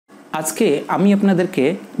আজকে আমি আপনাদেরকে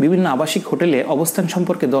বিভিন্ন আবাসিক হোটেলে অবস্থান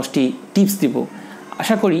সম্পর্কে 10টি টিপস দিব।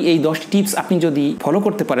 আশা করি এই 10টি টিপস আপনি যদি ফলো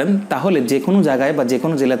করতে পারেন তাহলে যে কোনো জায়গায় বা যে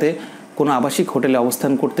কোনো জেলাতে কোনো আবাসিক হোটেলে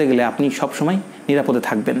অবস্থান করতে গেলে আপনি সবসময় নিরাপদে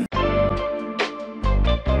থাকবেন।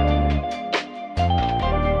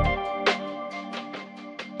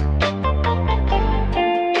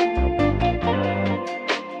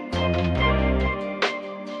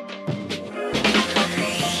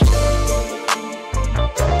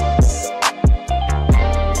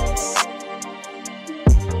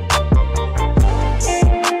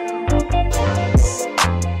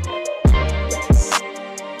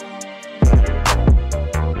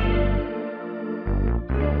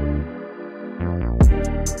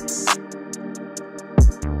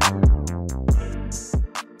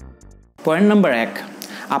 পয়েন্ট নাম্বার 1,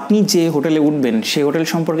 আপনি যে হোটেলে উঠবেন সেই হোটেল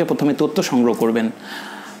সম্পর্কে প্রথমে তথ্য সংগ্রহ করবেন।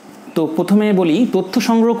 তো প্রথমে বলি তথ্য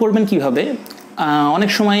সংগ্রহ করবেন কিভাবে। অনেক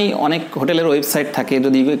সময় অনেক হোটেলের ওয়েবসাইট থাকে,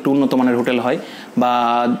 যদি একটু উন্নত মানের হোটেল হয় বা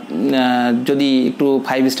যদি একটু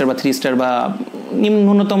 5 স্টার বা 3 স্টার বা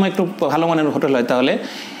ন্যূনতম একটু ভালো মানের হোটেল হয় তাহলে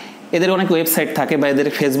এদের অনেক ওয়েবসাইট থাকে বা এদের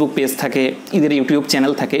ফেসবুক পেজ থাকে, এদের ইউটিউব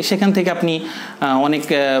চ্যানেল থাকে। সেখান থেকে আপনি অনেক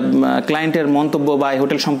ক্লায়েন্টের মন্তব্য বা এই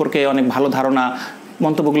হোটেল সম্পর্কে অনেক ভালো ধারণা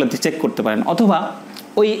মন্তব্যগুলোতে চেক করতে পারেন, অথবা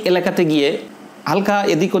ওই এলাকাতে গিয়ে হালকা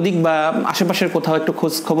এদিক ওদিক বা আশেপাশের কোথাও একটু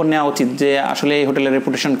খোঁজ খবর নেওয়া উচিত যে আসলে এই হোটেলের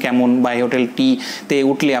রেপুটেশন কেমন, বা এই হোটেলটিতে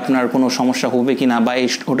উঠলে আপনার কোনো সমস্যা হবে কিনা, বা এই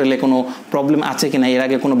হোটেলে কোনো প্রবলেম আছে কিনা, এর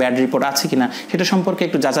আগে কোনো ব্যাড রিপোর্ট আছে কিনা, সেটা সম্পর্কে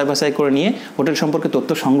একটু যাচাই বাছাই করে নিয়ে হোটেল সম্পর্কে তথ্য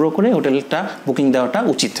সংগ্রহ করে হোটেলটা বুকিং দেওয়াটা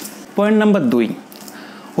উচিত। পয়েন্ট নাম্বার 2,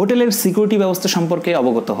 হোটেলের সিকিউরিটি ব্যবস্থা সম্পর্কে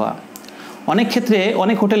অবগত হওয়া। অনেক ক্ষেত্রে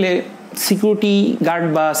অনেক হোটেলে সিকিউরিটি গার্ড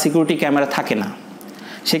বা সিকিউরিটি ক্যামেরা থাকে না।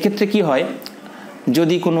 সেক্ষেত্রে কি হয়,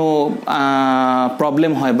 যদি কোনো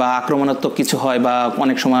প্রবলেম হয় বা আক্রমণাত্মক কিছু হয় বা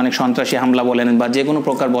অনেক সময় অনেক সন্ত্রাসী হামলা বলেন বা যে কোনো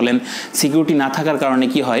প্রকার বলেন, সিকিউরিটি না থাকার কারণে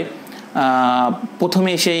কি হয়,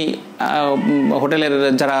 প্রথমে সেই হোটেলের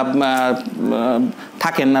যারা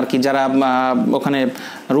থাকেন আর কি, যারা ওখানে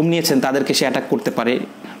রুম নিয়েছেন তাদেরকে সে অ্যাটাক করতে পারে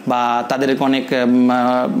বা তাদেরকে অনেক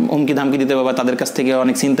হুমকি ধামকি দিতে পারে বা তাদের কাছ থেকে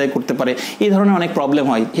অনেক চিন্তাই করতে পারে। এই ধরনের অনেক প্রবলেম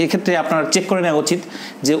হয়। এক্ষেত্রে আপনার চেক করে নেওয়া উচিত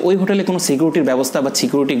যে ওই হোটেলে কোনো সিকিউরিটির ব্যবস্থা বা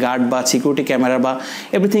সিকিউরিটি গার্ড বা সিকিউরিটি ক্যামেরা বা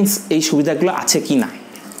এভরিথিংস এই সুবিধাগুলো আছে কি না।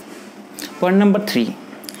 পয়েন্ট নাম্বার 3,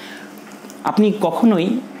 আপনি কখনোই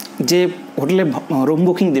যে হোটেলে রুম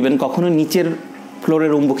বুকিং দিবেন কখনোই নিচের ফ্লোরে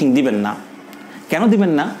রুম বুকিং দিবেন না। কেন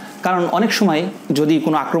দিবেন না? কারণ অনেক সময় যদি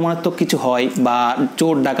কোনো আক্রমণাত্মক কিছু হয় বা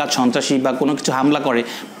চোর ডাকাত সন্ত্রাসী বা কোনো কিছু হামলা করে,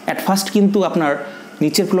 অ্যাট ফার্স্ট কিন্তু আপনার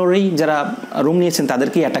নিচের ফ্লোরেই যারা রুম নিয়েছেন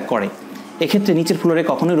তাদেরকেই অ্যাটাক করে। এক্ষেত্রে নিচের ফ্লোরে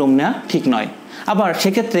কখনোই রুম নেওয়া ঠিক নয়। আবার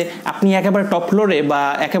সেক্ষেত্রে আপনি একেবারে টপ ফ্লোরে বা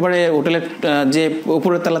একেবারে হোটেলের যে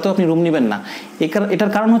উপরের তলাতেও আপনি রুম নেবেন না।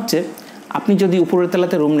 এটার কারণ হচ্ছে, আপনি যদি উপরের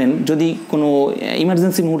তলাতে রুম নেন, যদি কোনো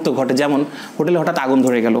ইমার্জেন্সি মুহূর্ত ঘটে, যেমন হোটেলে হঠাৎ আগুন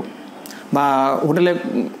ধরে গেল বা হোটেলে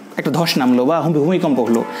একটা ধস নামলো বা ভূমিকম্প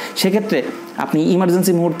হলো, সেক্ষেত্রে আপনি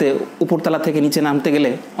ইমার্জেন্সি মুহূর্তে উপরতলা থেকে নিচে নামতে গেলে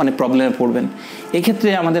অনেক প্রবলেমে পড়বেন। এক্ষেত্রে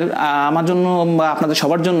আমার জন্য বা আপনাদের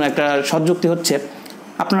সবার জন্য একটা সৎযুক্তি হচ্ছে,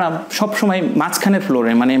 আপনারা সবসময় মাঝখানের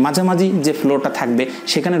ফ্লোরে, মানে মাঝামাঝি যে ফ্লোরটা থাকবে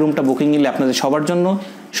সেখানে রুমটা বুকিং নিলে আপনাদের সবার জন্য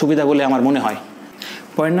সুবিধা বলে আমার মনে হয়।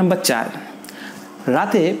 পয়েন্ট নাম্বার 4,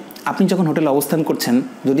 রাতে আপনি যখন হোটেলে অবস্থান করছেন,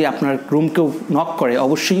 যদি আপনার রুম কেউ নক করে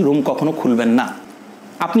অবশ্যই রুম কখনো খুলবেন না।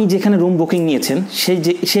 আপনি যেখানে রুম বুকিং নিয়েছেন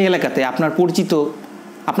সেই এলাকাতে আপনার পরিচিত,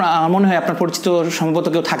 আমার মনে হয় আপনার পরিচিত সম্ভবত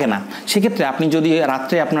কেউ থাকে না। সেক্ষেত্রে আপনি যদি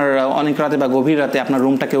রাত্রে আপনার অনেক রাতে বা গভীর রাতে আপনার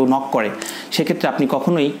রুমটা কেউ নক করে, সেক্ষেত্রে আপনি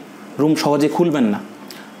কখনোই রুম সহজে খুলবেন না।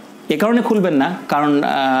 এ কারণে খুলবেন না কারণ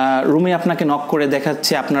রুমে আপনাকে নক করে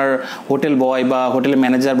দেখাচ্ছে আপনার হোটেল বয় বা হোটেল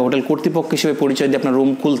ম্যানেজার বা হোটেল কর্তৃপক্ষ হিসেবে পরিচয় দিয়ে আপনার রুম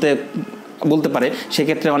খুলতে বলতে পারে।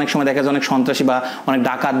 সেক্ষেত্রে অনেক সময় দেখা যায় অনেক সন্ত্রাসী বা অনেক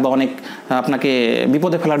ডাকাত বা অনেক আপনাকে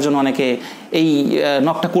বিপদে ফেলার জন্য অনেকে এই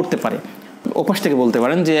নকটা করতে পারে। ওপাশ থেকে বলতে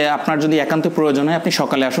পারেন যে আপনার যদি একান্ত প্রয়োজন হয় আপনি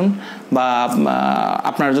সকালে আসুন, বা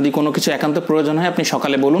আপনার যদি কোনো কিছু একান্ত প্রয়োজন হয় আপনি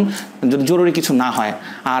সকালে বলুন, যদি জরুরি কিছু না হয়।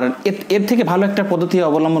 আর এর থেকে ভালো একটা পদ্ধতি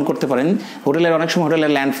অবলম্বন করতে পারেন। হোটেলের অনেক সময়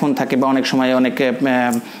হোটেলের ল্যান্ডফোন থাকে বা অনেক সময় অনেক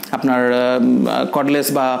আপনার কর্ডলেস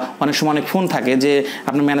বা অনেক সময় অনেক ফোন থাকে যে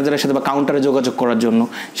আপনার ম্যানেজারের সাথে বা কাউন্টারে যোগাযোগ করার জন্য।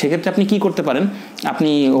 সেক্ষেত্রে আপনি কি করতে পারেন,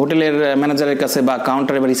 আপনি হোটেলের ম্যানেজারের কাছে বা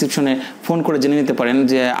কাউন্টারে বা রিসিপশনে ফোন করে জেনে নিতে পারেন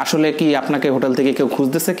যে আসলে কি আপনাকে হোটেল থেকে কেউ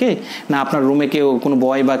খুঁজতেছে কে, না আপনার রুমে কেউ কোনো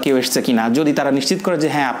বয় বা কেউ এসছে কিনা। যদি তারা নিশ্চিত করে যে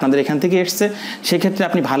হ্যাঁ আপনাদের এখান থেকে এসছে, সেক্ষেত্রে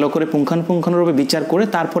আপনি ভালো করে পুঙ্খানুপুঙ্খানুরূপে বিচার করে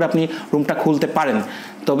তারপর আপনি রুমটা খুলতে পারেন।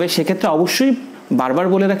 তবে সেক্ষেত্রে অবশ্যই বারবার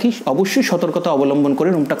বলে রাখি, অবশ্যই সতর্কতা অবলম্বন করে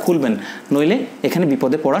রুমটা খুলবেন, নইলে এখানে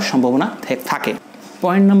বিপদে পড়ার সম্ভাবনা থাকে।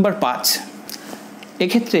 পয়েন্ট নাম্বার 5,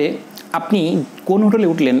 এক্ষেত্রে আপনি কোন হোটেলে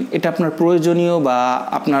উঠলেন এটা আপনার প্রয়োজনীয় বা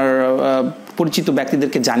আপনার পরিচিত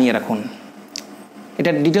ব্যক্তিদেরকে জানিয়ে রাখুন।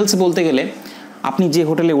 এটা ডিটেলসে বলতে গেলে আপনি যে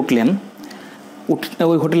হোটেলে উঠলেন,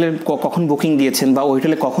 ওই হোটেলের কখন বুকিং দিয়েছেন বা ওই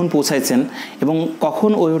হোটেলে কখন পৌঁছাইছেন এবং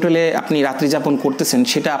কখন ওই হোটেলে আপনি রাত্রি যাপন করতেছেন,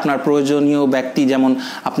 সেটা আপনার প্রয়োজনীয় ব্যক্তি যেমন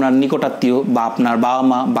আপনার নিকটাত্মীয় বা আপনার বাবা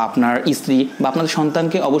মা বা আপনার স্ত্রী বা আপনাদের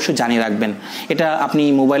সন্তানকে অবশ্যই জানিয়ে রাখবেন। এটা আপনি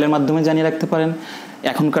মোবাইলের মাধ্যমে জানিয়ে রাখতে পারেন,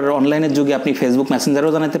 এখনকার অনলাইনের যুগে আপনি ফেসবুক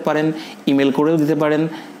মেসেঞ্জারও জানাতে পারেন, ইমেল করেও দিতে পারেন,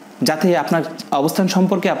 যাতে আপনার অবস্থান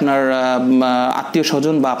সম্পর্কে আপনার আত্মীয়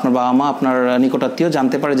স্বজন বা আপনার বাবা মা, আপনার নিকটাত্মীয়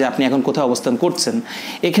জানতে পারে যে আপনি এখন কোথায় অবস্থান করছেন।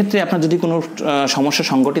 এক্ষেত্রে আপনার যদি কোনো সমস্যা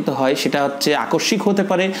সংঘটিত হয়, সেটা হচ্ছে আকস্মিক হতে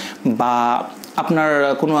পারে বা আপনার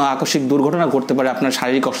কোনো আকস্মিক দুর্ঘটনা ঘটতে পারে, আপনার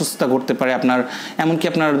শারীরিক অসুস্থতা ঘটতে পারে, আপনার এমনকি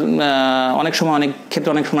আপনার অনেক সময় অনেক ক্ষেত্রে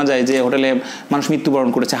অনেক শোনা যায় যে হোটেলে মানুষ মৃত্যুবরণ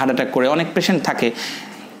করেছে হার্ট অ্যাটাক করে, অনেক পেশেন্ট থাকে।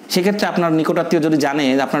 সেক্ষেত্রে আপনার নিকটাত্মীয় যদি জানে,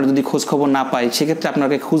 আপনার যদি খোঁজ খবর না পায়, সেক্ষেত্রে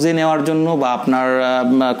আপনাকে খুঁজে নেওয়ার জন্য বা আপনার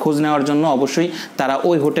খোঁজ নেওয়ার জন্য অবশ্যই তারা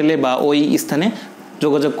ওই হোটেলে বা ওই স্থানে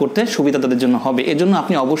যোগাযোগ করতে সুবিধা তাদের জন্য হবে। এজন্য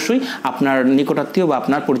আপনি অবশ্যই আপনার নিকটাত্মীয় বা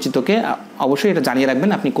আপনার পরিচিতকে অবশ্যই এটা জানিয়ে রাখবেন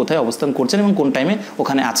আপনি কোথায় অবস্থান করছেন এবং কোন টাইমে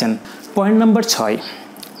ওখানে আছেন। পয়েন্ট নাম্বার 6,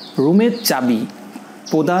 রুমের চাবি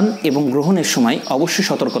প্রদান এবং গ্রহণের সময় অবশ্যই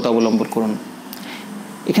সতর্কতা অবলম্বন করুন।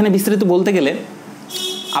 এখানে বিস্তারিত বলতে গেলে,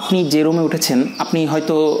 আপনি যে রুমে উঠেছেন, আপনি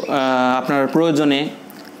হয়তো আপনার প্রয়োজনে,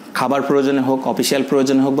 খাবার প্রয়োজনে হোক, অফিসিয়াল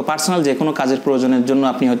প্রয়োজনে হোক বা পার্সোনাল যে কোনো কাজের প্রয়োজনের জন্য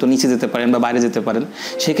আপনি হয়তো নিচে যেতে পারেন বা বাইরে যেতে পারেন।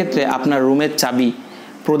 সেক্ষেত্রে আপনার রুমের চাবি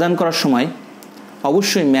প্রদান করার সময়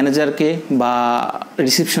অবশ্যই ম্যানেজারকে বা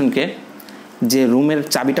রিসেপশনকে যে রুমের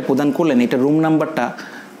চাবিটা প্রদান করলেন, এটা রুম নাম্বারটা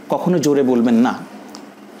কখনো জোরে বলবেন না।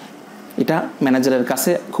 এটা ম্যানেজারের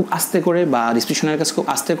কাছে খুব আস্তে করে বা রিসেপশনের কাছে খুব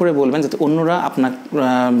আস্তে করে বলবেন, যাতে অন্যরা আপনার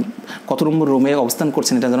কত নম্বর রুমে অবস্থান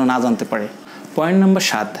করছেন এটা যেন না জানতে পারে। পয়েন্ট নাম্বার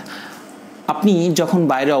 7, আপনি যখন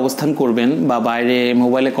বাইরে অবস্থান করবেন বা বাইরে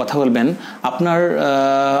মোবাইলে কথা বলবেন,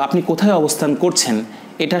 আপনি কোথায় অবস্থান করছেন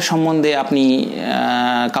এটা সম্বন্ধে আপনি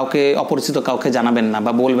অপরিচিত কাউকে জানাবেন না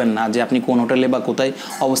বা বলবেন না যে আপনি কোন হোটেলে বা কোথায়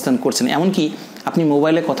অবস্থান করছেন। এমনকি আপনি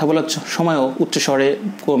মোবাইলে কথা বলার সময়ও উচ্চস্বরে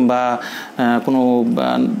বা কোনো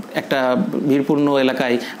একটা ভিড়পূর্ণ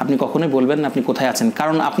এলাকায় আপনি কখনোই বলবেন না আপনি কোথায় আছেন,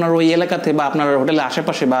 কারণ আপনার ওই এলাকাতে বা আপনার হোটেলের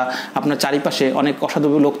আশেপাশে বা আপনার চারিপাশে অনেক অসাধু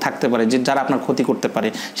লোক থাকতে পারে যারা আপনার ক্ষতি করতে পারে।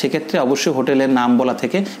 সেক্ষেত্রে অবশ্যই হোটেলের নাম বলা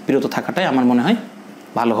থেকে বিরত থাকাটাই আমার মনে হয়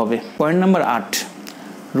ভালো হবে। পয়েন্ট নাম্বার 8,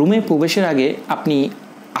 রুমে প্রবেশের আগে আপনি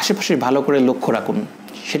আশেপাশে ভালো করে লক্ষ্য রাখুন।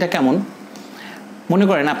 সেটা কেমন? মনে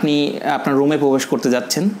করেন আপনি আপনার রুমে প্রবেশ করতে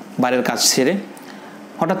যাচ্ছেন বাইরের কাজ ছেড়ে,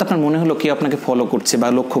 হঠাৎ আপনার মনে হলো কেউ আপনাকে ফলো করছে বা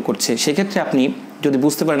লক্ষ্য করছে। সেক্ষেত্রে আপনি যদি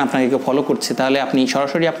বুঝতে পারেন আপনাকে কেউ ফলো করছে, তাহলে আপনি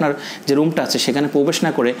সরাসরি আপনার যে রুমটা আছে সেখানে প্রবেশ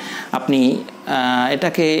না করে আপনি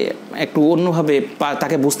এটাকে একটু অন্যভাবে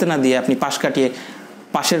তাকে বুঝতে না দিয়ে আপনি পাশ কাটিয়ে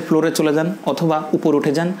পাশের ফ্লোরে চলে যান, অথবা উপর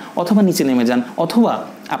উঠে যান, অথবা নিচে নেমে যান, অথবা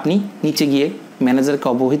আপনি নিচে গিয়ে ম্যানেজারকে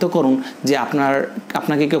অবহিত করুন যে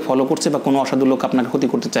আপনাকে কেউ ফলো করছে বা কোনো অসাধু লোক আপনাকে ক্ষতি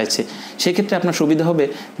করতে চাইছে। সেক্ষেত্রে আপনার সুবিধা হবে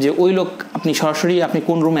যে ওই লোক আপনি সরাসরি আপনি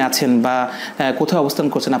কোন রুমে আছেন বা কোথায় অবস্থান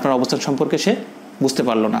করছেন আপনার অবস্থান সম্পর্কে সে বুঝতে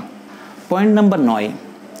পারলো না। পয়েন্ট নাম্বার 9,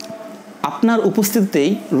 আপনার উপস্থিতিতেই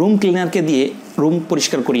রুম ক্লিনারকে দিয়ে রুম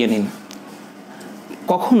পরিষ্কার করিয়ে নিন।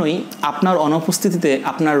 কখনোই আপনার অনুপস্থিতিতে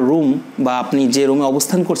আপনার রুম বা আপনি যে রুমে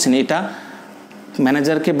অবস্থান করছেন এটা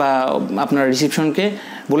ম্যানেজারকে বা আপনার রিসেপশনকে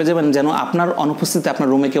বলে যাবেন যেন আপনার অনুপস্থিতিতে আপনার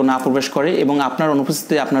রুমে কেউ না প্রবেশ করে এবং আপনার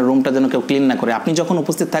অনুপস্থিতিতে আপনার রুমটা যেন কেউ ক্লিন না করে। আপনি যখন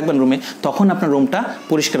উপস্থিত থাকবেন রুমে, তখন আপনার রুমটা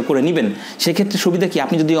পরিষ্কার করে নেবেন। সেক্ষেত্রে সুবিধা কি,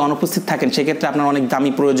 আপনি যদি অনুপস্থিত থাকেন সেক্ষেত্রে আপনার অনেক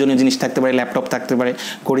দামি প্রয়োজনীয় জিনিস থাকতে পারে, ল্যাপটপ থাকতে পারে,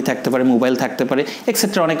 ঘড়ি থাকতে পারে, মোবাইল থাকতে পারে,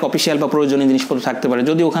 এক্সেট্রা অনেক অফিসিয়াল বা প্রয়োজনীয় জিনিসপত্র থাকতে পারে।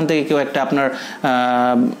 যদি ওখান থেকে কেউ একটা আপনার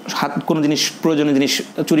কোনো জিনিস, প্রয়োজনীয় জিনিস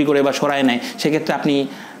চুরি করে বা সরায় নেয়, সেক্ষেত্রে আপনি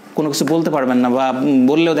কোনো কিছু বলতে পারবেন না বা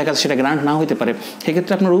বললেও দেখা যাচ্ছে সেটা গ্রান্ট না হতে পারে।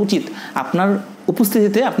 সেক্ষেত্রে আপনার উচিত আপনার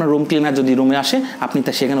উপস্থিতিতে আপনার রুম ক্লিনার যদি রুমে আসে, আপনি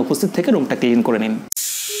তা সেখানে উপস্থিত থেকে রুমটা ক্লিন করে নিন।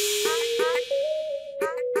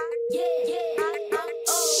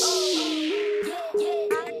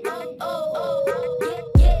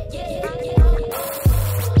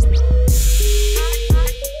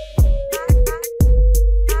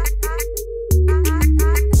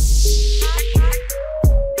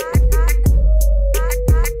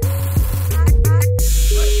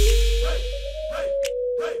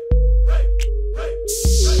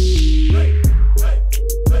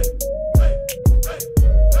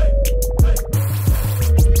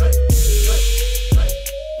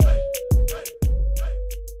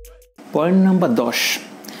 পয়েন্ট নাম্বার 10,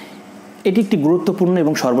 এটি একটি গুরুত্বপূর্ণ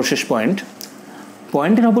এবং সর্বশেষ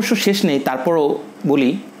পয়েন্টের অবশ্য শেষ নেই, তারপরও বলি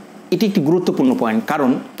এটি একটি গুরুত্বপূর্ণ পয়েন্ট।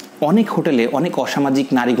 কারণ অনেক হোটেলে অনেক অসামাজিক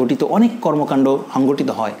নারী ঘটিত অনেক কর্মকাণ্ড সংঘটিত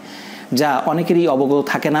হয়, যা অনেকেরই অবগত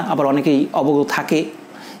থাকে না, আবার অনেকেই অবগত থাকে।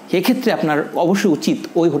 এক্ষেত্রে আপনার অবশ্যই উচিত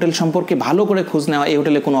ওই হোটেল সম্পর্কে ভালো করে খোঁজ নেওয়া, এই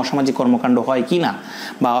হোটেলে কোনো অসামাজিক কর্মকাণ্ড হয় কি না,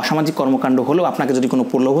 বা অসামাজিক কর্মকাণ্ড হলেও আপনাকে যদি কোনো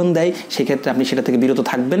প্রলোভন দেয় সেক্ষেত্রে আপনি সেটা থেকে বিরত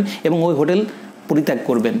থাকবেন এবং ওই হোটেল পরিত্যাগ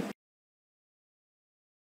করবেন।